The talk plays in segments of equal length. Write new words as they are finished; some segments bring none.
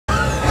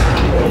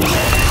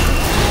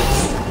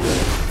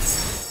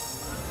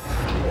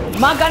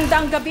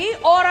Magandang gabi,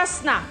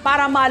 oras na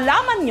para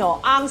malaman nyo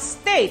ang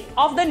state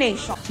of the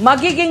nation.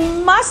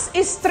 Magiging mas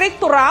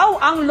istrikto raw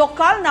ang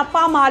lokal na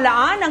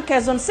pamahalaan ng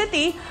Quezon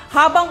City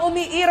habang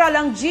umiiral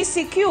ang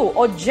GCQ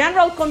o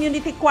General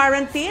Community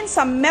Quarantine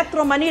sa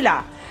Metro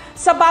Manila.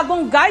 Sa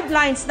bagong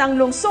guidelines ng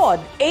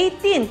lungsod,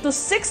 18 to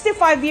 65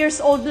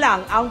 years old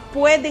lang ang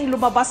pwedeng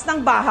lumabas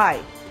ng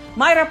bahay.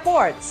 May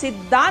report si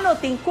Dano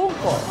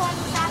Tingkungko.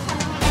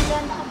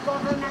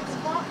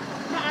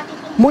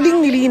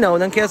 Muling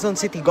nilinaw ng Quezon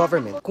City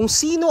Government kung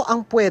sino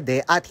ang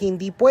pwede at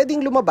hindi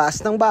pwedeng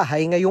lumabas ng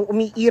bahay ngayong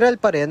umiiral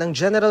pa rin ang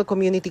General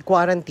Community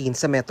Quarantine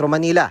sa Metro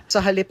Manila. Sa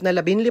halip na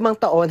 15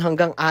 taon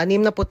hanggang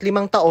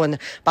 65 taon,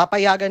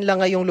 papayagan lang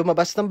ngayong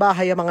lumabas ng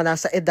bahay ang mga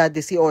nasa edad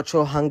 18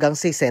 hanggang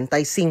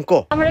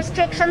 65. Ang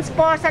restrictions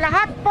po sa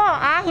lahat po,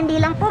 hindi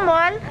lang po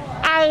mall,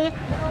 ay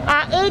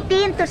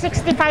 18 to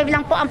 65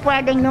 lang po ang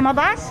pwedeng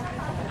lumabas.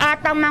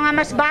 At ang mga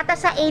mas bata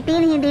sa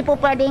 18 hindi po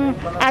pwedeng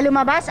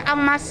lumabas.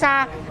 Ang mas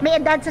may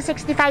edad sa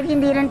 65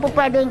 hindi rin po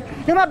pwedeng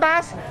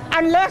lumabas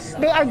unless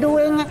they are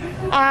doing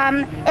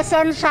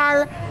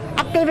essential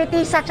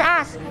activities such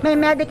as may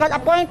medical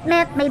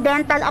appointment, may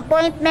dental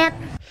appointment.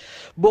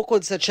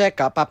 Bukod sa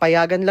check-up,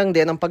 papayagan lang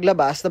din ang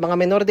paglabas ng mga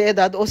menor de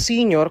edad o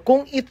senior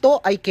kung ito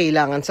ay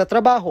kailangan sa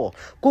trabaho,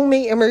 kung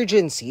may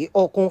emergency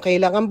o kung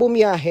kailangan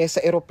bumiyahe sa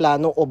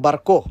eroplano o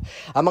barko.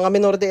 Ang mga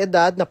menor de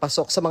edad na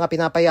pasok sa mga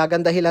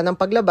pinapayagan dahilan ng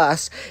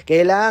paglabas,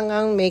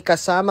 kailangang may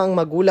kasamang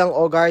magulang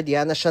o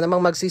guardian na siya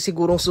namang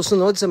magsisigurong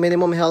susunod sa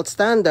minimum health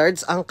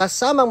standards ang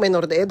kasamang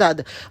menor de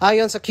edad.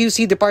 Ayon sa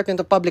QC Department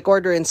of Public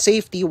Order and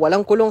Safety,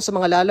 walang kulong sa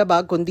mga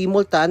lalabag kundi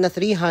multa na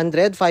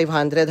 300,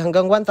 500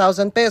 hanggang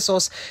 1,000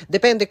 pesos.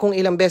 Depende kung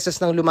ilang beses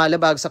nang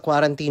lumalabag sa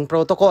quarantine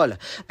protocol.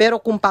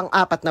 Pero kung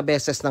pang-apat na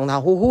beses nang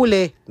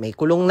nahuhuli, may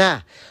kulong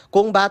na.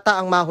 Kung bata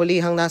ang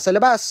mahulihang nasa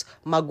labas,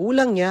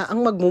 magulang niya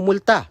ang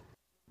magmumulta.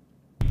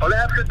 All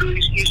I have to do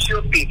is issue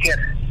a ticket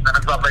na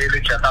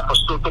nagbabayolate siya, tapos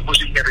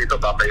tutubusin niya rito,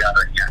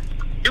 babayaran niya.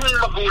 Yung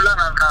magulang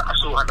ang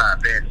kakasuhan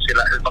natin,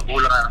 sila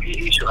magulang ang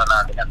i-issue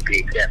natin ang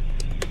ticket.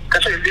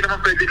 Kasi hindi naman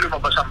pwede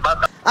lumabas ang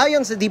bata.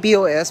 Ayon sa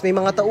DPOS, may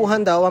mga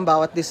tauhan daw ang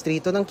bawat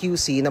distrito ng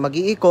QC na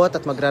mag-iikot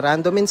at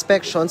magra-random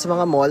inspection sa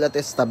mga mall at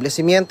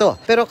establishmento.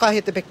 Pero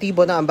kahit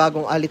epektibo na ang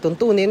bagong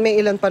alituntunin,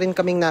 may ilan pa rin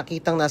kaming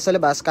nakitang nasa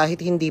labas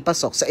kahit hindi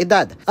pasok sa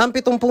edad. Ang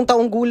 70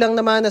 taong gulang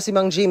naman na si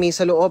Mang Jimmy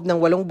sa loob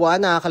ng 8 buwan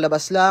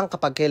nakakalabas lang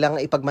kapag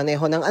kailangan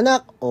ipagmaneho ng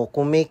anak o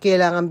kung may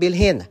kailangan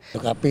bilhin.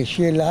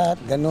 Kapisyo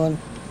lahat, ganun.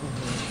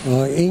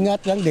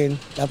 Ingat lang din,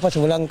 tapos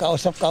walang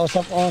kausap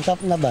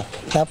na ba.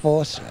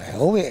 Tapos,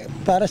 uwi.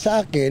 Para sa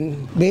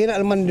akin, bihira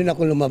naman din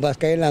ako lumabas,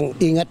 kaya lang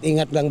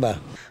ingat-ingat lang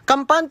ba.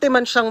 Kampante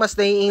man siyang mas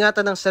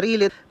naiingatan ng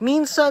sarili,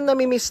 minsan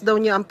namimiss daw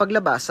niya ang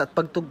paglabas at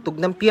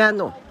pagtugtog ng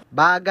piano.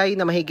 Bagay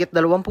na mahigit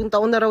 20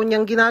 taon na raw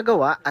niyang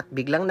ginagawa at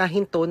biglang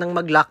nahinto ng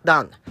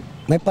mag-lockdown.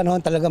 May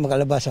panahon talaga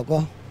makalabas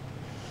ako.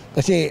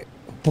 Kasi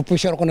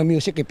pupusyor ako ng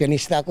music,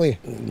 pianista ako eh.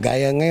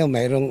 Gaya ngayon,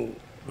 mayroong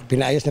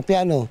pinayos na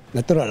piano,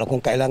 natural akong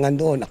kailangan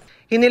doon.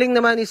 Hiniling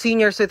naman ni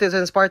Senior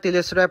Citizens Party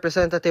List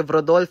Representative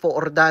Rodolfo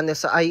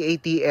Ordanes sa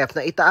IATF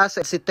na itaas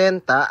sa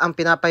 70 ang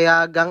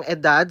pinapayagang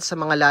edad sa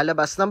mga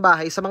lalabas ng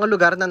bahay sa mga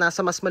lugar na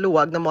nasa mas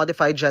maluwag na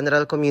Modified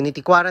General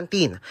Community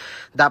Quarantine.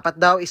 Dapat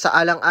daw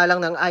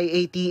isaalang-alang ng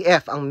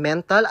IATF ang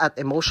mental at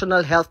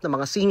emotional health ng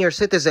mga senior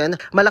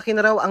citizen. Malaki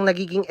na raw ang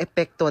nagiging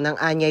epekto ng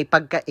anyay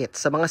pagkait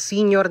sa mga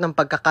senior ng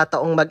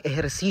pagkakataong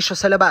mag-ehersisyo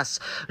sa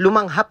labas,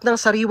 lumanghap ng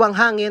sariwang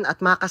hangin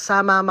at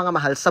makasama ang mga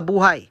mahal sa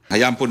buhay.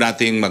 Hayaan po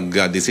nating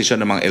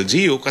mag-desisyon ng mga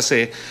LGU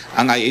kasi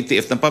ang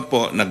IATF na pa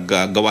po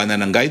naggawa na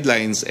ng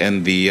guidelines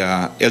and the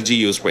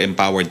LGUs were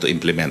empowered to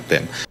implement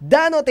them.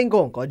 Dano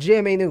Tingkungko,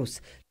 GMA News.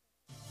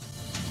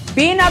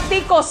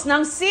 Pinatikos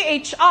ng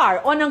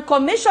CHR o ng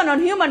Commission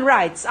on Human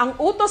Rights ang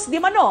utos di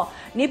mano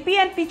ni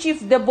PNP Chief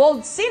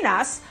Debold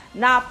Sinas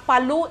na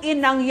paluin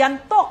ng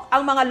yantok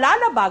ang mga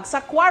lalabag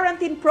sa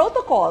quarantine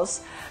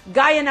protocols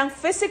gaya ng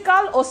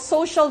physical o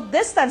social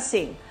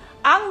distancing.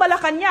 Ang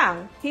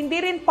Malacañang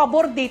hindi rin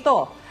pabor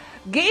dito.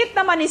 Giit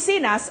naman ni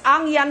Sinas,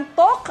 ang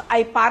yantok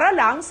ay para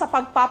lang sa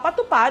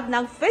pagpapatupad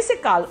ng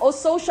physical o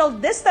social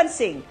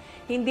distancing.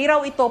 Hindi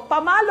raw ito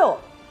pamalo.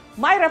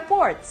 May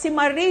report si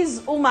Mariz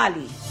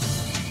Umali.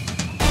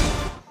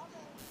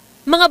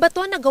 Mga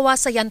bato na gawa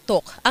sa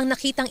yantok ang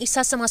nakitang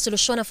isa sa mga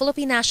solusyon ng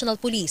Philippine National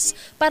Police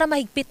para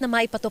mahigpit na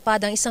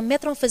maipatupad ang isang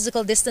metrong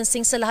physical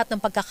distancing sa lahat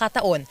ng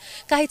pagkakataon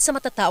kahit sa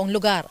matataong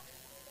lugar.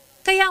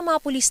 Kaya ang mga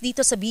pulis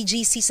dito sa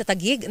BGC sa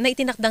Taguig na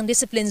itinakdang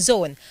discipline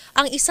zone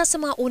ang isa sa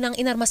mga unang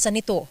inarmasan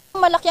nito.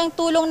 Malaki ang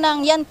tulong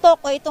ng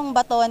yantok o itong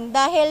baton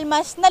dahil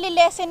mas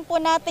nalilesen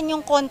po natin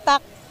yung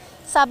contact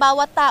sa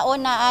bawat tao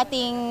na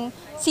ating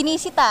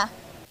sinisita.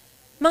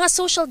 Mga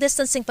social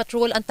distancing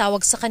patrol ang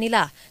tawag sa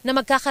kanila na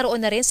magkakaroon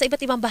na rin sa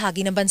iba't ibang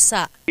bahagi ng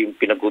bansa. Yung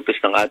pinag-utos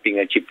ng ating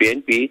Chief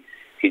PNP,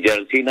 si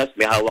Gerald Sinas,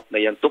 may hawak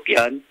na yantok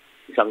yan,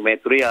 1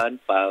 metro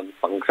yan,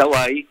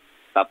 pangsaway,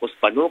 tapos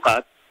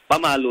panukat,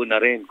 pamalo na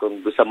rin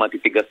kung gusto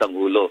matitigas ang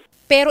ulo.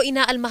 Pero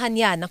inaalmahan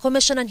yan ng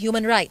Commission on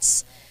Human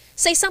Rights.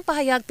 Sa isang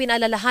pahayag,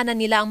 pinaalalahanan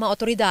nila ang mga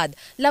otoridad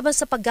laban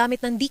sa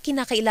paggamit ng di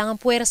kinakailangang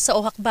puwersa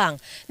o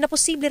hakbang na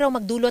posible raw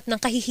magdulot ng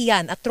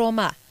kahihiyan at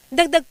trauma.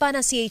 Dagdag pa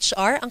ng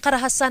CHR, ang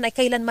karahasan ay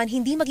kailanman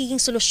hindi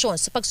magiging solusyon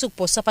sa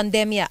pagsugpo sa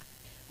pandemya.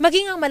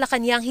 Maging ang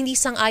Malacañang hindi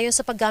sang-ayon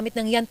sa paggamit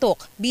ng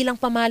yantok bilang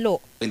pamalo.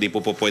 Hindi po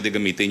pwede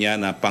gamitin niya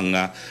na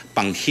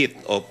pang-hit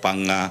o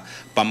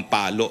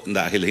pampalo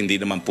dahil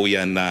hindi naman po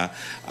yan na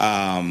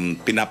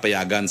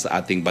pinapayagan sa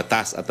ating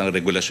batas at ang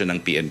regulasyon ng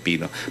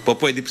PNP. No?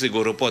 Pwede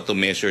siguro po to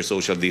measure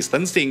social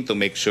distancing, to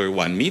make sure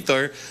 1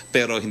 meter,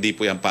 pero hindi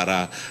po yan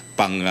para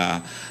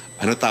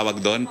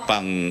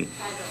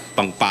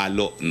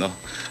pangpalo no,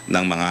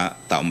 ng mga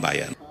taong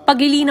bayan.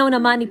 Paglilinaw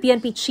naman ni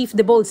PNP Chief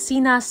Debold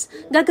Sinas,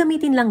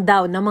 gagamitin lang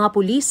daw ng mga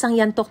pulis ang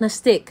yantok na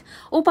stick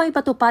upang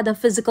ipatupad ang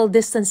physical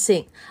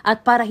distancing at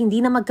para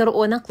hindi na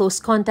magkaroon ng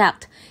close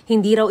contact.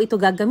 Hindi raw ito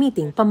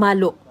gagamiting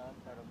pamalo.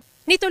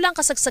 Nito lang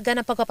kasagsagan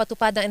ng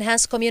pagpapatupad ng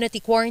enhanced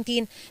community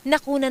quarantine,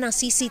 nakuna ng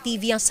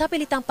CCTV ang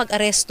sapilitang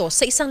pag-aresto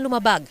sa isang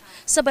lumabag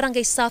sa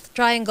Barangay South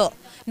Triangle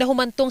na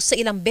humantong sa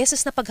ilang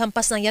beses na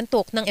paghampas ng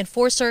yantok ng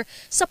enforcer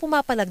sa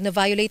pumapalag na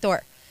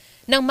violator.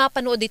 Nang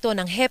mapanood ito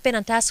ng hepe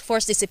ng Task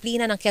Force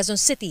Disiplina ng Quezon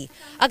City,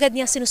 agad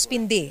niya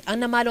sinuspinde ang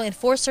namalong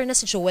enforcer na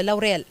si Joel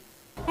Laurel.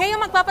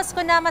 Ngayong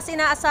magpapasko na, mas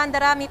inaasahan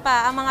darami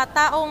pa ang mga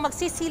taong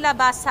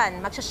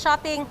magsisilabasan,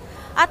 magsha-shopping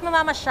at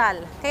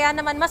mamamasyal. Kaya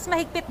naman mas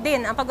mahigpit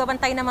din ang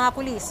pagbabantay ng mga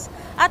pulis.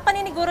 At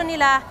paniniguro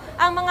nila,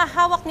 ang mga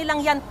hawak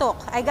nilang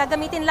yantok ay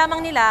gagamitin lamang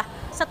nila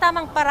sa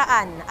tamang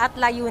paraan at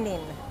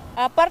layunin.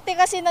 Parte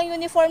kasi ng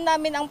uniform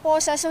namin ang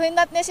posa, so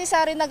not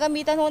necessary na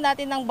gamitan ho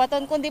natin ng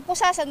baton, kundi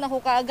pusasan na ho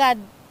kaagad.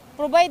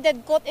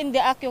 Provided caught in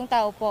the act yung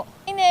tao po.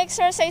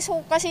 Ine-exercise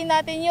ho kasi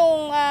natin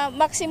yung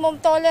maximum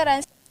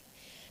tolerance.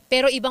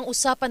 Pero ibang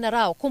usapan na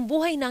raw kung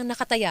buhay nang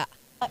nakataya.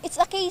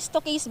 It's a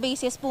case-to-case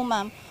basis po,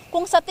 ma'am.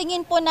 Kung sa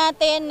tingin po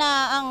natin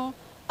na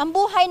ang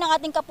buhay ng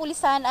ating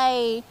kapulisan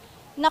ay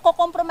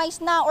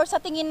nako-compromise na or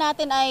sa tingin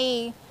natin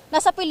ay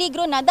nasa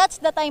peligro na, that's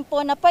the time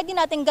po na pwede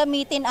natin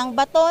gamitin ang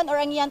baton or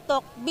ang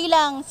yantok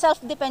bilang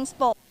self-defense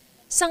po.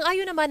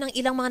 Sang-ayon naman ang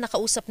ilang mga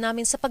nakausap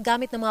namin sa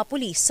paggamit ng mga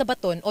pulis sa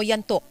baton o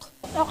yantok.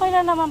 Okay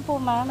na naman po,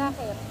 ma'am.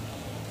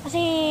 Kasi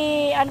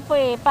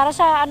para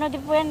sa din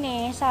po yan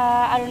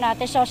sa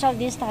natin, social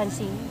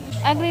distancing.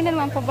 Agree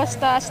naman po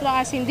basta as long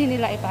as hindi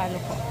nila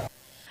ipalo po.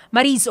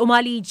 Mariz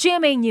Umali,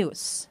 GMA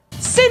News.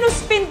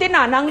 Sinuspinde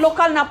na ng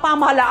lokal na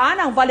pamahalaan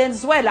ng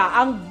Valenzuela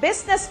ang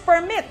business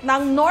permit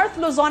ng North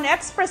Luzon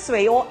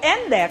Expressway o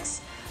NLEX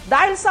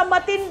dahil sa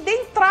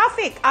matinding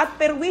traffic at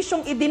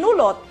perwisyong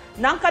idinulot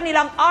ng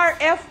kanilang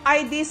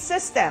RFID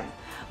system.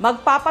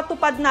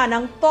 Magpapatupad na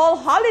ng toll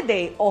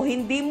holiday o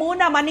hindi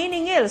muna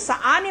maniningil sa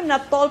 6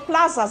 na toll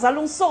plaza sa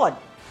lungsod.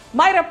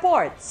 May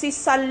report si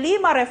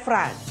Salima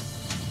Refran.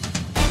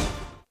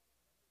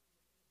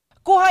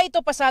 Kuha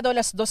ito pasado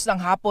alas 2 ng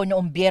hapon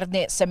noong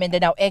Biyernes sa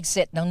Mindanao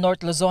exit ng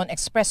North Luzon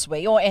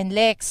Expressway o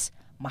NLEX.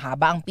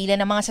 Mahaba ang pila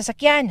ng mga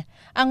sasakyan.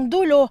 Ang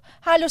dulo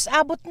halos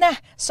abot na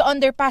sa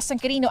underpass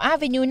ng Quirino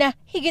Avenue na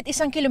higit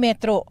 1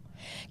 kilometro.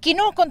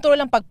 Kinokontrol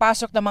ang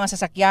pagpasok ng mga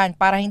sasakyan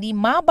para hindi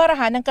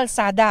mabarahan ng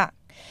kalsada.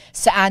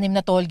 Sa 6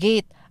 na toll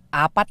gate,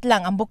 4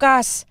 lang ang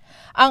bukas.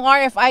 Ang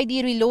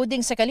RFID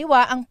reloading sa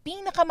kaliwa ang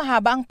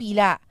pinakamahaba ang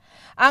pila.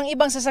 Ang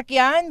ibang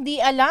sasakyan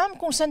di alam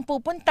kung saan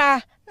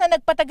pupunta na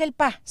nagpatagal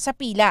pa sa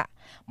pila.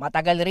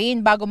 Matagal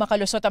rin bago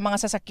makalusot ang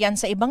mga sasakyan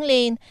sa ibang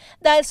lane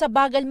dahil sa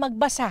bagal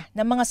magbasa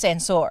ng mga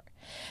sensor.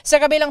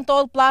 Sa kabilang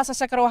toll plaza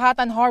sa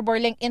Karuhatan Harbor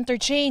Link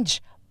Interchange,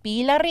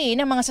 pila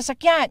rin ang mga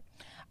sasakyan.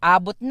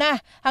 Abot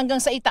na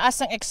hanggang sa itaas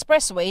ng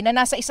expressway na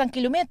nasa 1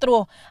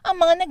 kilometro ang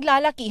mga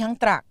naglalakihang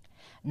truck.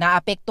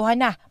 Naapektuhan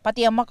na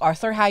pati ang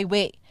MacArthur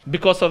Highway.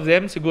 Because of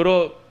them,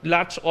 siguro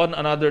latch on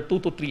another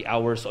 2 to 3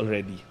 hours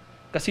already.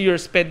 Kasi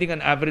you're spending an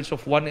average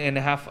of 1.5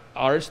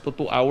 hours to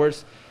 2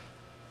 hours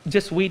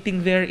just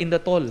waiting there in the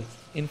toll,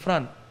 in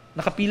front.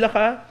 Nakapila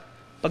ka,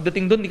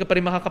 pagdating doon, di ka pa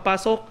rin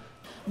makakapasok.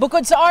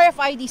 Bukod sa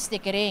RFID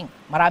stickering,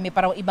 marami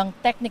pa raw ibang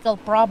technical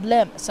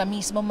problem sa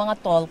mismong mga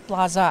toll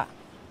plaza.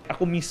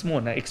 Ako mismo,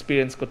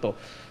 na-experience ko to.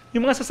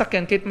 Yung mga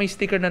sasakyan, kahit may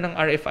sticker na ng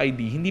RFID,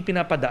 hindi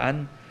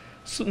pinapadaan.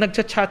 So,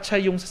 nagchatcha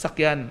yung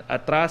sasakyan,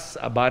 atras,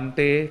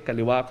 abante,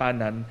 kaliwa,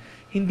 kanan,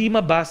 hindi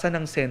mabasa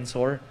ng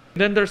sensor.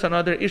 Then there's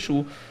another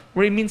issue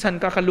where minsan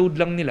kakaload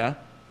lang nila,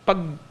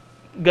 pag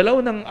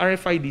galaw ng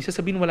RFID,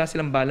 sasabihin wala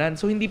silang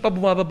balance, so hindi pa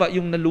bumababa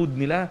yung na-load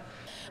nila.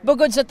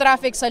 Bukod sa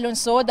traffic sa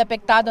lungsod,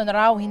 apektado na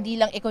raw hindi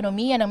lang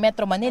ekonomiya ng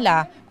Metro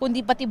Manila,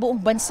 kundi pati buong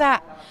bansa.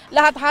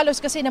 Lahat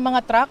halos kasi ng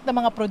mga truck na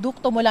mga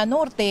produkto mula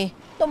norte,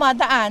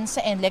 tumadaan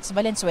sa NLEX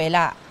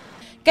Valenzuela.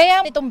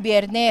 Kaya itong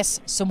Biyernes,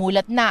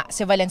 sumulat na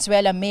si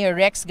Valenzuela Mayor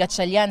Rex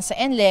Gatchalian sa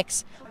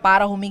NLEX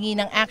para humingi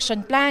ng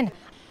action plan.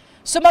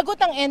 Sumagot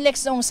ang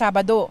NLEX noong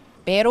Sabado,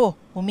 pero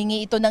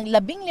humingi ito ng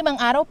 15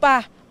 araw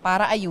pa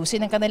para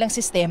ayusin ang kanilang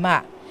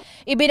sistema.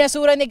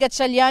 Ibinasura ni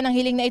Gatchalian ang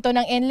hiling na ito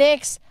ng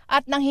NLEX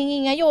at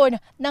nanghingi ngayon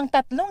ng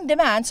 3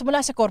 demands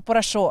mula sa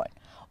korporasyon.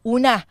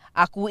 Una,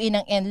 akuin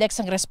ng NLEX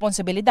ang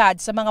responsibilidad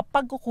sa mga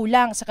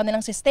pagkukulang sa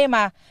kanilang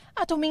sistema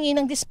at humingi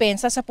ng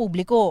dispensa sa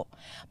publiko.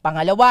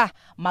 Pangalawa,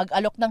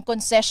 mag-alok ng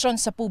concession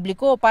sa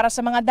publiko para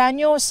sa mga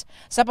danyos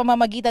sa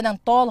pamamagitan ng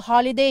toll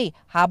holiday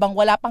habang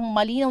wala pang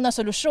malinaw na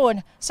solusyon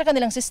sa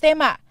kanilang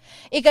sistema.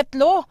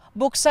 Ikatlo,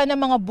 buksan ng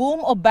mga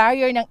boom o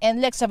barrier ng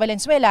NLEX sa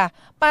Valenzuela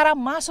para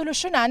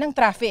masolusyonan ang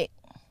traffic.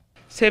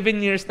 7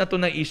 years na to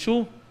na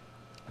issue.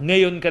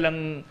 Ngayon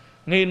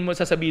mo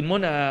sasabihin mo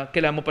na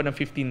kailangan mo pa ng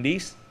 15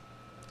 days.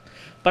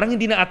 Parang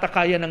hindi na ata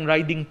kaya ng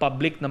riding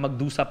public na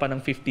magdusa pa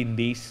ng 15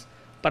 days.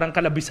 Parang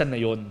kalabisan na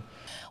yon.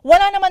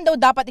 Wala naman daw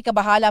dapat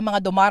ikabahala ang mga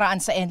dumaraan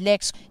sa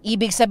NLEX.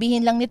 Ibig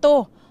sabihin lang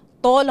nito,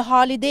 toll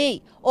holiday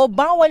o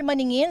bawal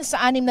maningil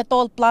sa 6 na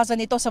toll plaza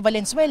nito sa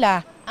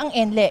Valenzuela ang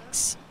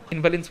NLEX.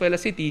 In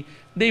Valenzuela City,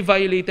 they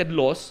violated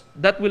laws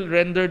that will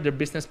render their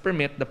business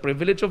permit, the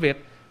privilege of it,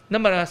 na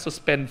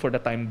ma-suspend for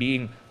the time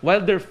being while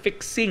they're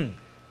fixing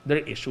their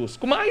issues.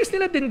 Kung maayos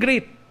nila din,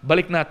 great.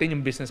 Balik natin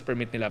yung business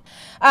permit nila.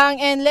 Ang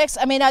NLEX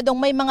aminadong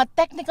may mga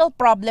technical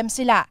problems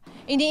sila.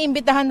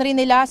 Iniimbitahan rin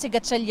nila si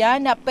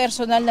Gatchalian na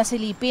personal na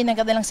silipin ng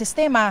kanilang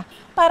sistema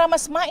para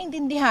mas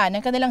maintindihan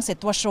ang kanilang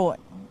sitwasyon.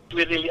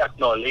 We really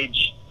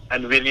acknowledge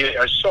and we really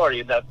are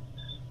sorry that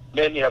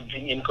many have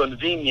been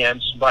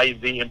inconvenienced by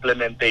the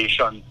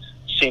implementation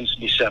since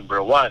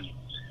December 1.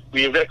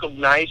 We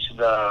recognize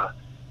the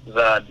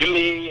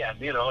delay and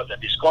the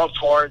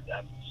discomfort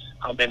and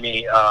how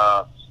many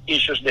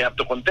issues they have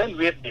to contend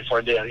with before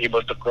they are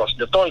able to cross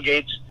the toll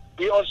gates.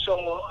 We also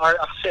are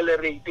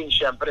accelerating,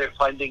 syempre,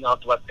 finding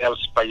out what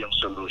else pa yung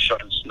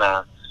solutions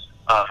na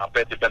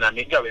pwede pa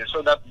namin gawin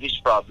so that these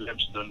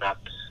problems do not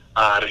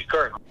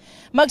recur.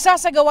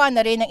 Magsasagawa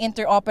na rin ng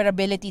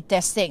interoperability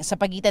testing sa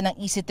pagitan ng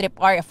EasyTrip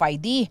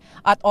RFID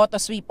at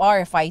AutoSweep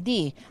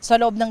RFID sa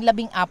loob ng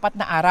 14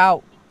 na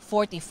araw.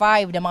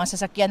 45 na mga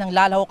sasakyan ang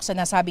lalahok sa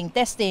nasabing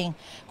testing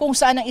kung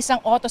saan ang isang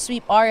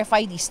AutoSweep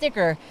RFID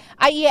sticker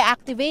ay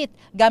i-activate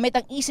gamit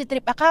ang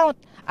EasyTrip account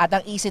at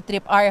ang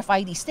EasyTrip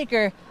RFID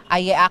sticker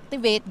ay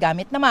i-activate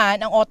gamit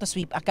naman ang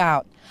AutoSweep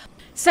account.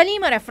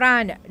 Salima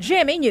Refran,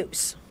 GMA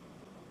News.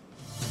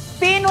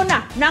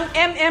 Pinuna ng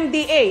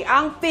MMDA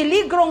ang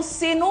peligrong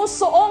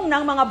sinusuong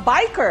ng mga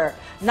biker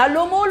na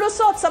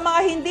lumulusot sa mga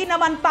hindi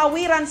naman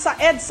tawiran sa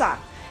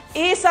EDSA.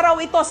 Isa raw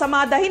ito sa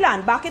mga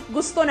dahilan bakit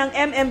gusto ng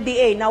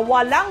MMDA na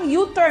walang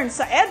U-turn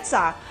sa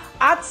EDSA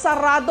at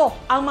sarado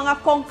ang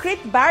mga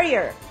concrete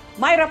barrier.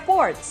 May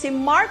report si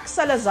Mark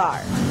Salazar.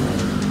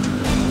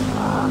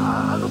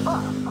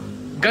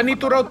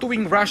 Ganito raw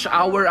tuwing rush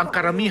hour ang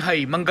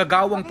karamihay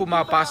manggagawang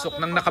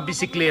pumapasok ng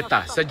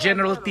nakabisikleta sa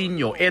General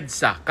Tino,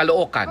 EDSA,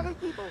 Caloocan.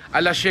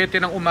 Alas 7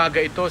 ng umaga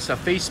ito sa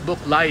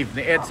Facebook Live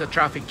ni EDSA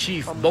Traffic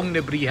Chief Bong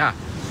Nebriha.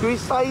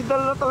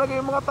 Suicidal na talaga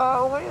yung mga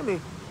tao ngayon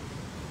eh.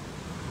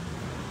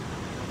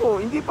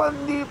 Hindi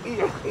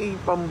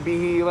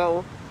pambihira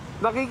oh.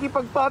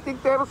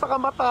 Nakikipagpatintero sa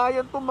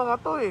kamatayan tong mga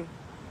to eh.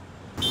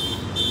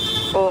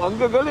 Ang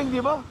gagaling,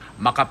 di ba?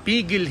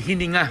 Makapigil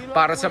hininga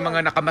para sa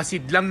mga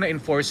nakamasidlang na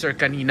enforcer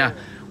kanina.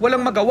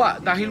 Walang magawa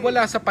dahil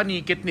wala sa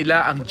panikit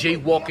nila ang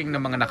jaywalking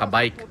ng mga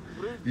nakabike.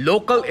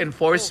 Local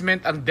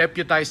enforcement ang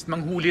deputized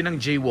manghuli ng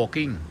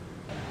jaywalking.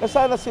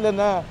 Nasana sila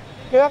na.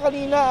 Kaya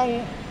kanina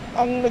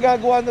ang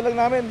nagagawa na lang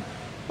namin,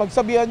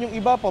 pagsabihan yung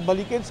iba,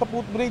 pabalikin sa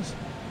footbridge,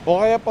 o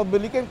kaya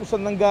pabalikin kung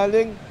saan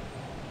nanggaling.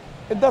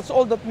 And that's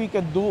all that we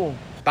can do.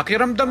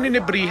 Pakiramdam ni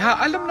Nebriha,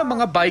 alam ng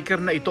mga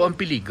biker na ito ang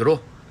peligro.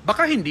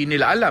 Baka hindi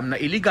nila alam na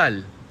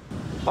illegal.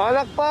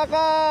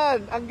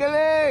 Palakpakan! Ang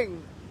galing!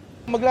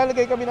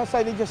 Maglalagay kami ng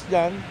signages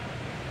dyan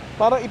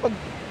para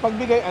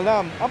ipagbigay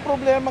alam. Ang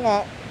problema nga,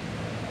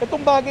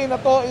 itong bagay na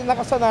to ay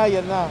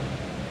nakasanayan na.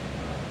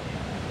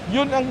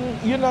 Yun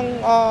ang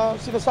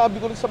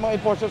sinasabi ko rin sa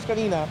mga enforcers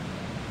kanina.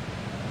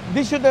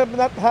 This should have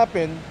not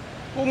happened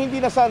kung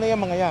hindi nasanay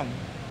ang mga yan.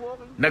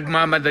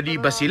 Nagmamadali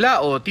ba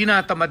sila o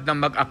tinatamad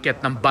ng mag-akyat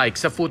ng bike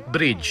sa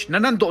footbridge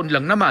na nandoon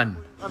lang naman?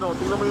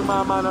 Tingnan mo yung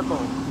mama na to.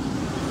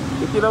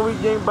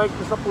 Itinawid niya yung bike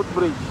sa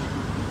footbridge.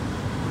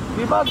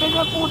 Di ba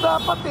ganyan po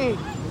dapat eh?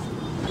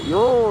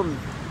 Yun.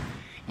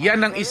 Yan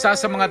ang isa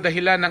sa mga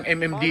dahilan ng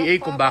MMDA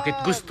kung bakit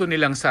gusto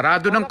nilang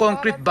sarado ng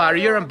concrete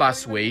barrier ang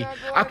busway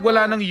at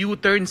wala ng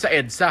U-turn sa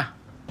EDSA.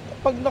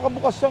 Pag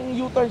nakabukas yung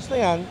U-turns na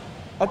yan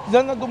at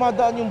dyan na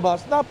dumadaan yung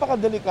bus,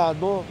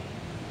 napakadelikado.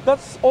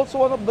 That's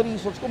also one of the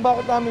reasons kung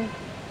bakit namin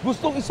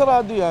gustong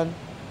isarado yan.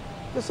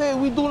 Kasi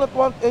we do not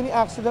want any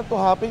accident to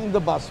happen in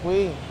the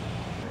busway.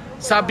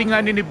 Sabi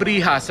nga ni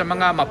Nebriha sa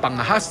mga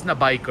mapanghas na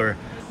biker,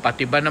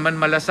 pati ba naman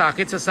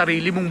malasakit sa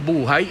sarili mong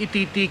buhay,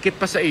 ititikit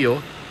pa sa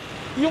iyo?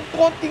 Yung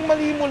konting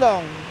mali mo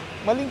lang,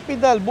 maling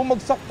pedal,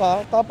 bumagsak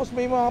ka, tapos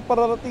may mga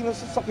pararating na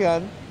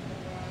sasakyan,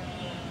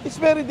 it's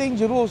very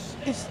dangerous.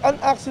 It's an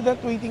accident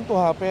waiting to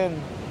happen.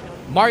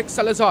 Mark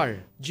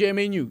Salazar,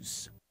 GMA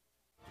News.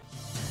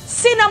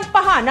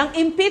 Sinampahan ng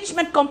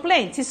impeachment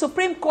complaint si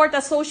Supreme Court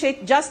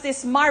Associate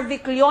Justice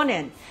Marvic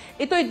Leonen.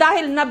 Ito'y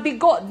dahil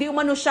nabigo di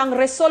umano siyang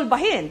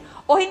resolbahin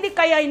o hindi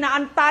kaya'y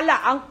naantala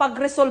ang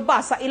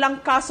pagresolba sa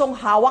ilang kasong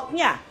hawak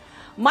niya.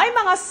 may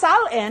mga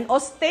SALN o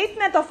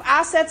Statement of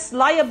Assets,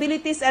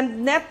 Liabilities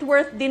and Net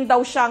Worth din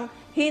daw siyang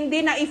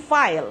hindi na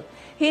i-file.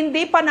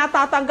 Hindi pa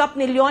natatanggap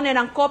ni Leone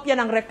ng kopya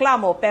ng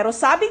reklamo pero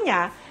sabi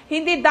niya,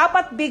 hindi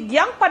dapat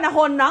bigyang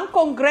panahon ng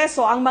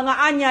Kongreso ang mga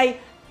anyay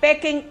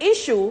peking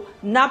issue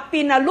na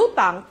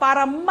pinalutang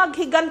para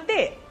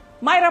maghiganti.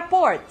 May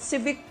report si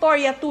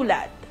Victoria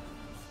Tulad.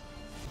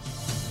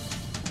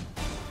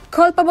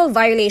 Culpable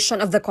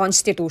violation of the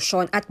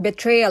Constitution at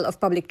betrayal of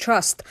public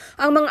trust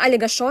ang mga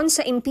alegasyon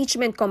sa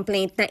impeachment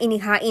complaint na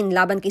inihain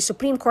laban kay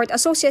Supreme Court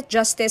Associate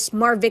Justice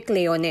Marvic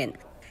Leonen.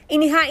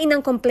 Inihain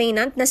ng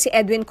complainant na si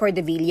Edwin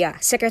Cordevilla,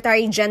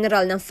 Secretary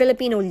General ng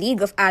Filipino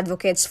League of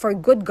Advocates for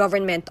Good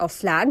Government of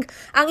FLAG,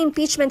 ang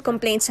impeachment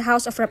complaint sa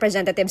House of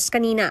Representatives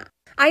kanina.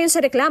 Ayon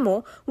sa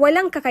reklamo,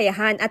 walang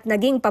kakayahan at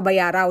naging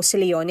pabaya raw si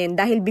Leonen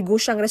dahil bigo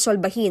siyang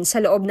resolbahin sa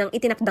loob ng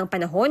itinakdang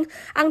panahon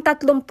ang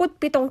 37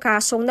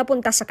 kasong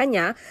napunta sa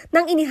kanya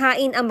nang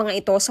inihain ang mga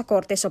ito sa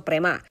Korte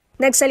Suprema.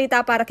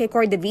 Nagsalita para kay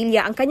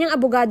Cordevilla ang kanyang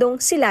abogadong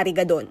si Larry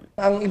Gadon.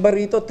 Ang iba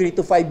rito 3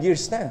 to 5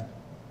 years na.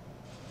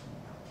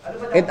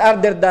 And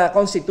under the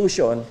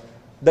Constitution,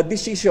 the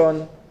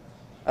decision,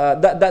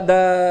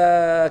 the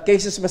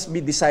cases must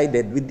be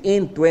decided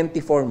within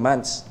 24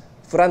 months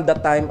from the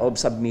time of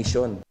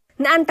submission.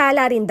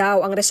 Naantala rin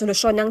daw ang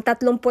resolusyon ng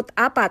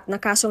 34 na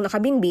kasong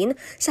nakabinbin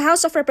sa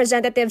House of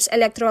Representatives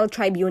Electoral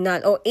Tribunal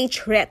o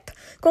HRET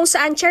kung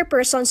saan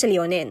chairperson si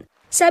Leonen.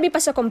 Sabi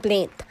pa sa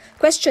complaint,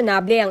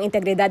 questionable ang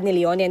integridad ni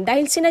Leonen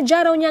dahil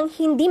sinadya raw niyang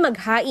hindi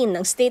maghain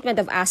ng Statement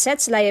of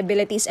Assets,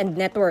 Liabilities and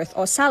Net Worth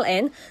o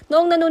SALN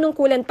noong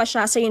nanunungkulan pa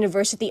siya sa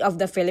University of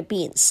the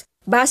Philippines.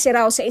 Base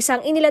raw sa isang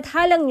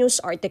inilathalang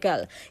news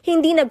article,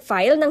 hindi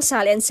nag-file ng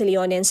SALN si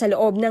Leonen sa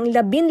loob ng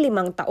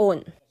 15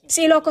 taon.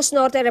 Si Ilocos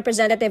Norte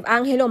Representative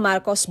Angelo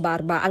Marcos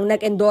Barba ang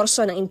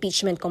nag-endorso ng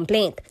impeachment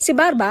complaint. Si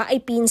Barba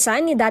ay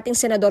pinsan ni dating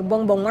Senador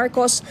Bongbong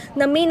Marcos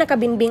na may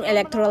nakabinbing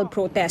electoral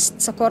protest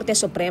sa Korte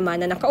Suprema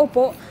na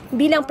nakaupo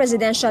bilang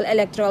Presidential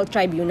Electoral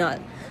Tribunal.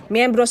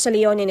 Miyembro sa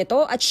Leonen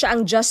nito at siya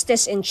ang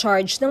justice in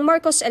charge ng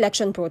Marcos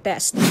election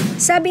protest.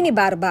 Sabi ni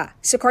Barba,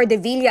 si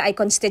Cordevilla ay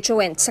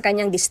constituent sa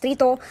kanyang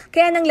distrito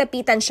kaya nang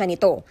lapitan siya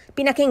nito.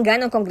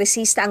 Pinakinggan ng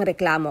kongresista ang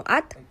reklamo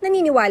at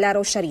naniniwala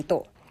raw siya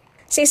rito.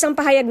 Sa isang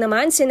pahayag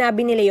naman,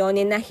 sinabi ni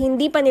Leonen na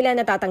hindi pa nila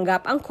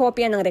natatanggap ang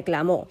kopya ng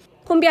reklamo.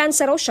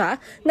 Kumbiyansa raw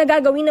siya na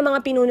gagawin ng mga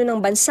pinuno ng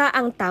bansa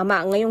ang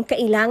tama ngayong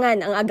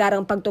kailangan ang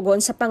agarang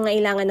pagtugon sa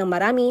pangailangan ng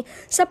marami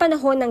sa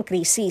panahon ng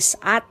krisis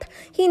at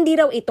hindi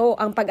raw ito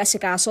ang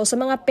pag-asikaso sa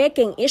mga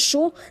peking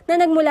issue na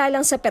nagmula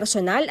lang sa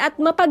personal at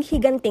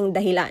mapaghiganting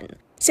dahilan.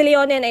 Si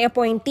Leonen ay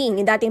appointee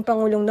ni dating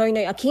Pangulong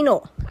Noynoy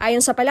Aquino. Ayon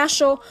sa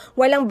palasyo,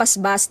 walang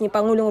basbas ni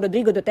Pangulong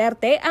Rodrigo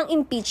Duterte ang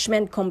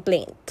impeachment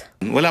complaint.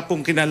 Wala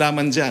pong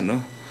kinalaman dyan, no?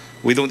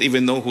 We don't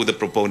even know who the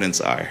proponents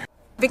are.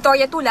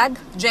 Victoria Tulad,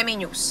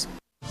 GMA News.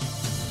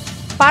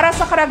 Para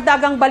sa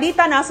karagdagang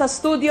balita, nasa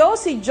studio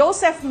si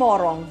Joseph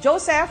Morong.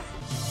 Joseph?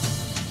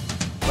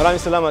 Maraming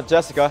salamat,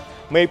 Jessica.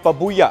 May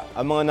pabuya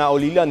ang mga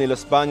naulila ni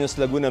Los Baños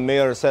Laguna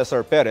Mayor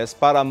Perez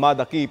para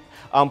madakip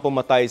ang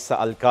pumatay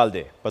sa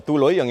alkalde.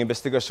 Patuloy ang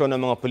investigasyon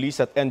ng mga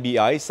pulis at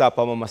NBI sa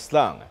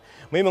pamamaslang.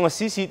 May mga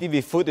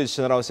CCTV footage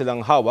na raw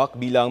silang hawak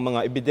bilang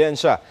mga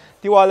ebidensya.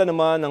 Tiwala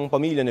naman ng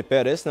pamilya ni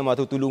Perez na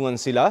matutulungan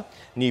sila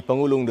ni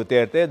Pangulong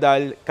Duterte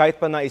dahil kahit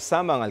pa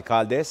naisama ang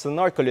alkalde sa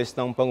narcolist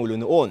ng Pangulo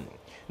noon.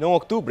 Noong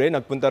Oktubre,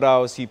 nagpunta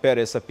raw si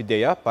Perez sa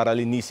PIDEA para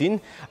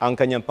linisin ang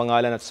kanyang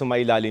pangalan at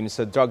sumailalim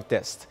sa drug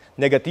test.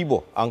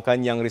 Negatibo ang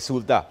kanyang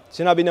resulta.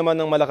 Sinabi naman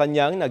ng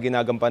Malacañang na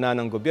ginagampanan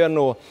ng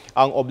gobyerno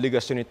ang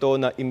obligasyon nito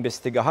na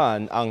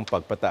imbestigahan ang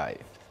pagpatay.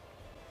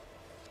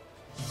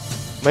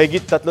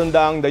 Mahigit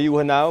 300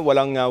 dayuhan na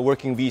walang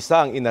working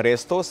visa ang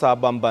inaresto sa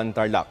Bamban,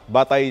 Tarlac.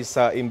 Batay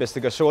sa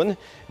investigasyon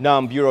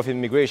ng Bureau of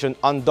Immigration,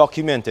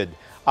 undocumented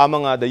ang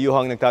mga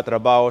dayuhang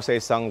nagtatrabaho sa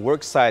isang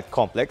worksite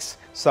complex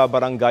sa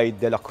Barangay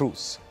de la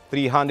Cruz.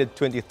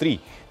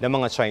 323 na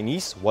mga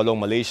Chinese, 8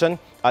 Malaysian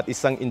at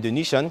 1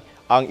 Indonesian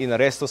ang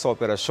inaresto sa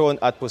operasyon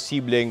at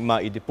posibleng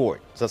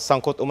ma-deport. Sa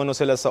sangkot umano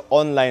sila sa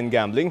online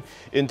gambling,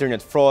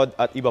 internet fraud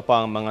at iba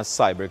pang mga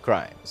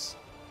cybercrimes.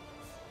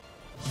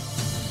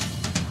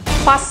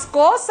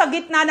 Pasko sa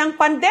gitna ng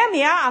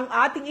pandemya ang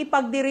ating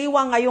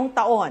ipagdiriwang ngayong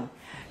taon.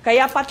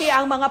 Kaya pati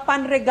ang mga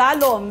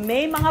panregalo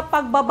may mga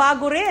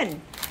pagbabago rin.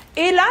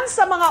 Ilan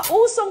sa mga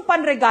usong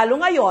panregalo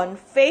ngayon,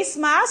 face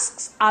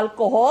masks,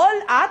 alcohol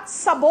at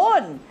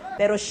sabon.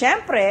 Pero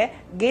syempre,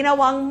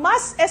 ginawang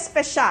mas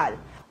espesyal.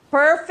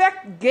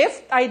 Perfect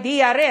gift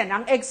idea rin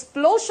ang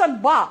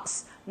explosion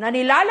box na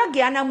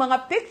nilalagyan ng mga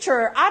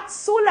picture at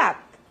sulat.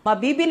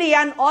 Mabibili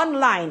yan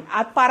online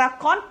at para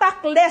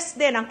contactless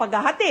din ang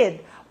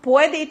paghahatid,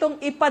 pwede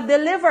itong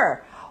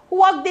ipa-deliver.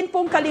 Huwag din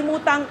pong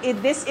kalimutang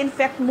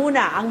i-disinfect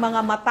muna ang mga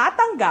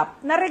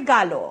matatanggap na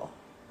regalo.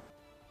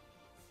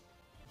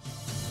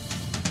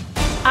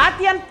 At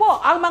yan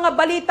po ang mga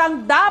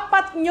balitang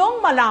dapat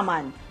nyong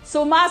malaman.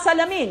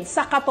 Sumasalamin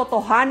sa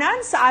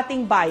katotohanan sa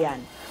ating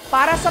bayan.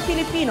 Para sa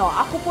Pilipino,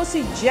 ako po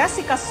si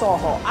Jessica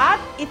Soho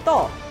at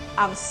ito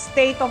ang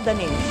State of the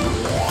Nation.